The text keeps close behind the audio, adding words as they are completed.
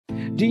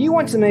Do you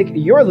want to make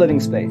your living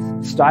space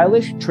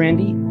stylish,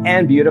 trendy,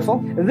 and beautiful?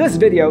 This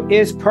video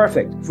is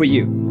perfect for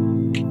you.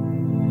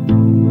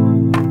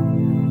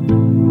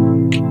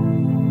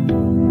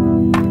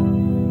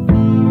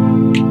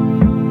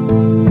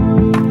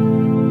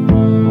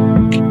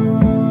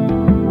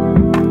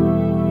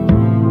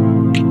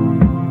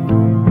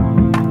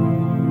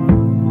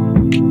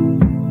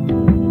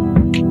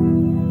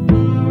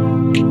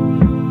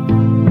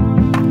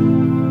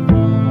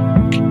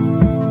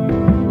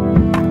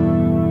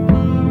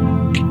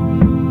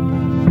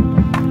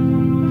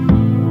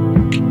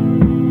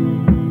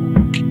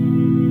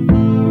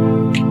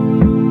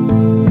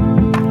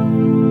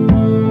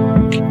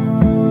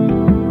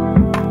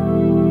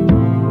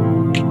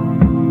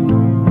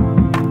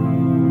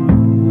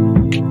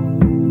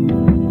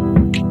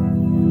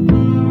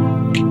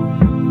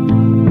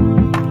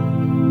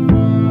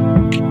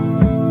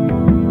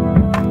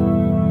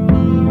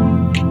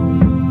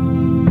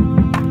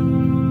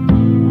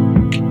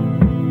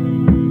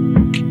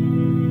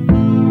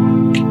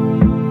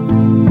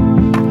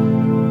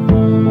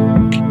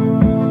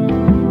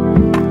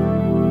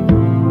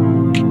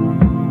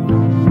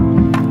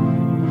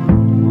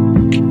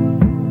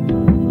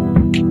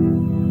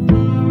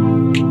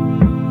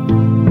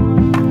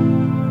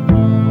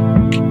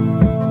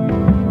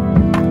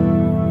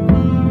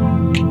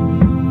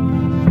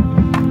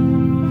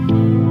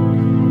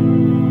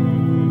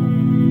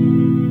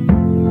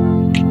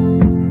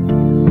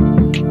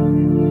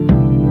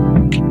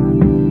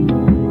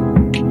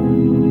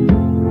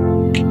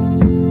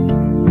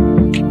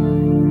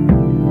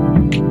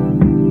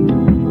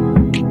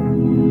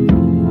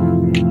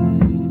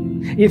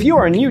 If you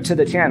are new to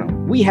the channel,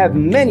 we have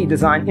many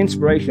design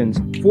inspirations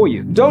for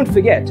you. Don't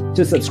forget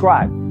to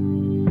subscribe.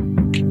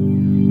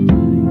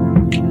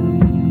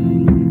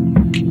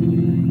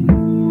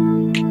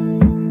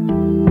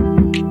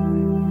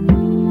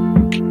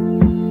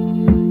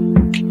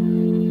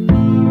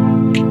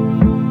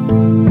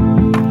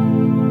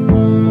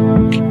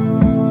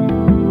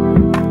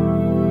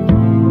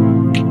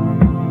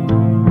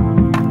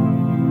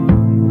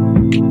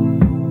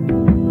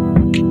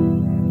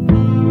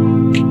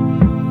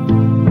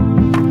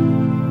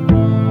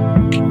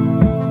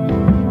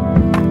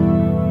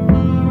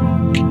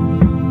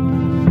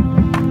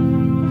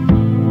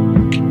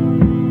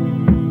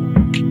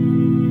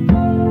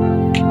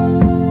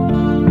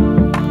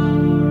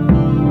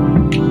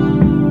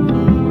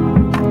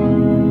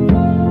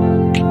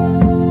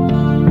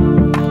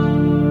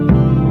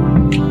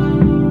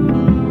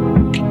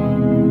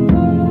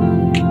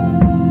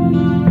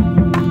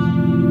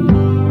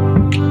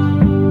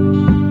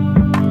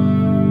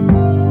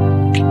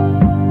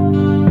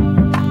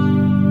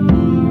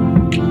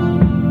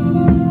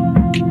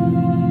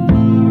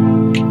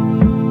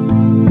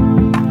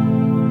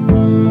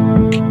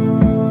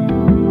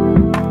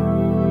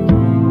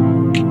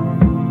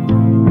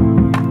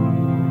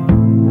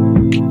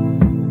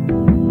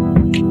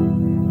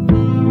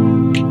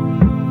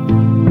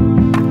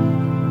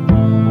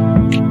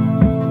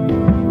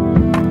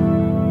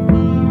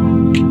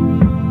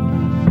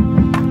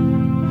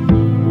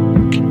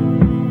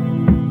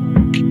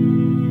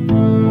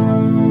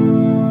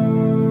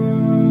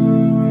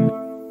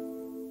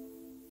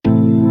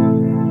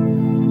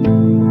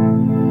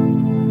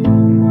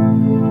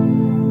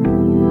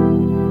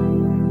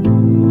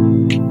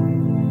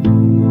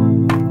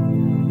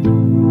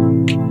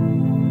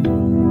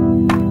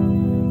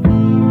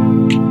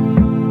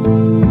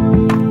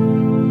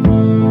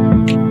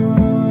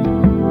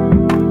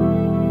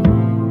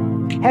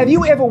 Have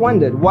you ever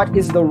wondered what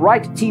is the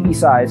right TV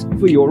size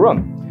for your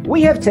room?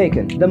 We have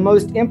taken the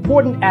most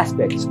important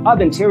aspects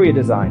of interior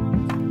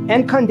design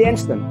and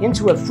condensed them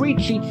into a free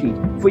cheat sheet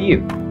for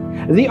you.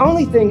 The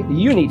only thing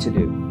you need to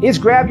do is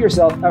grab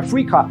yourself a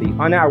free copy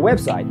on our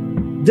website,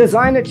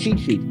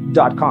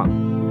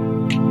 designercheatsheet.com.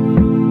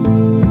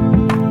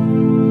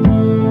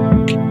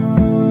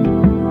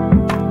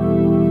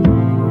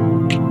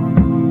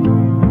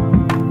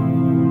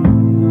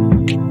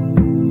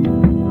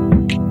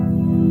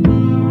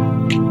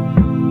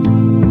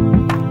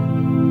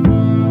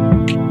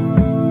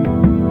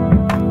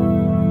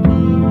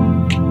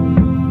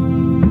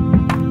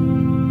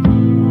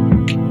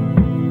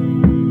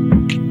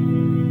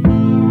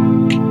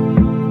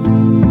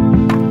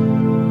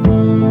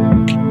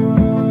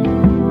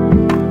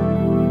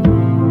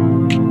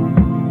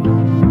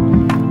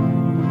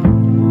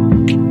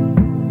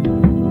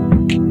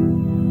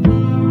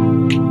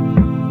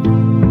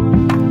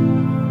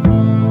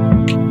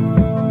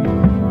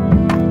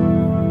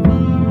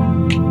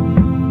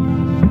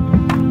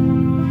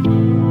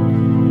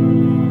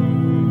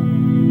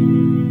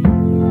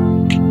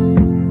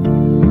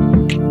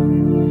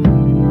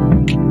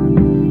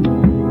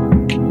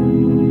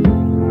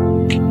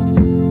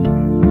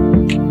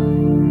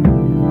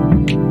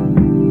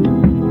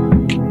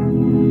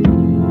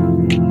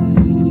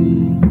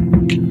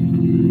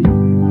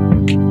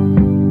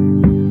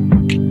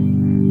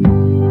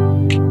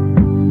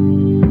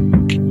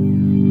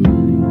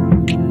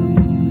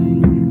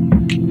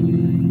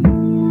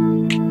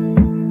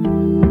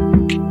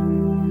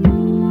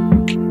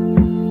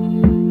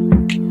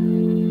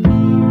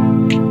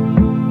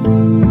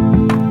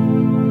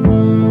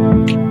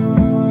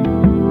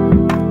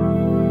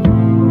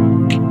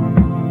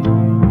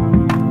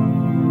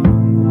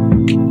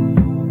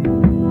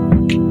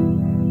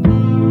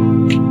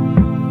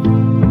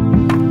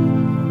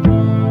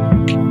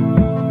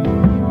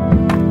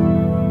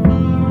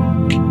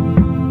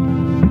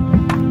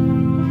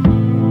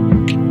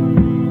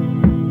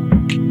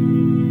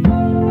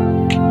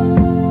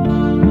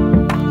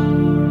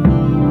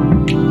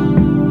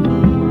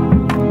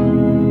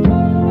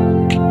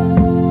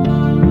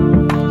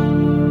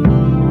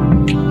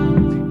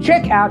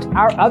 out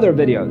our other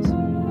videos.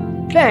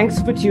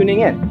 Thanks for tuning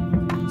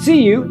in.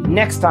 See you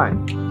next time.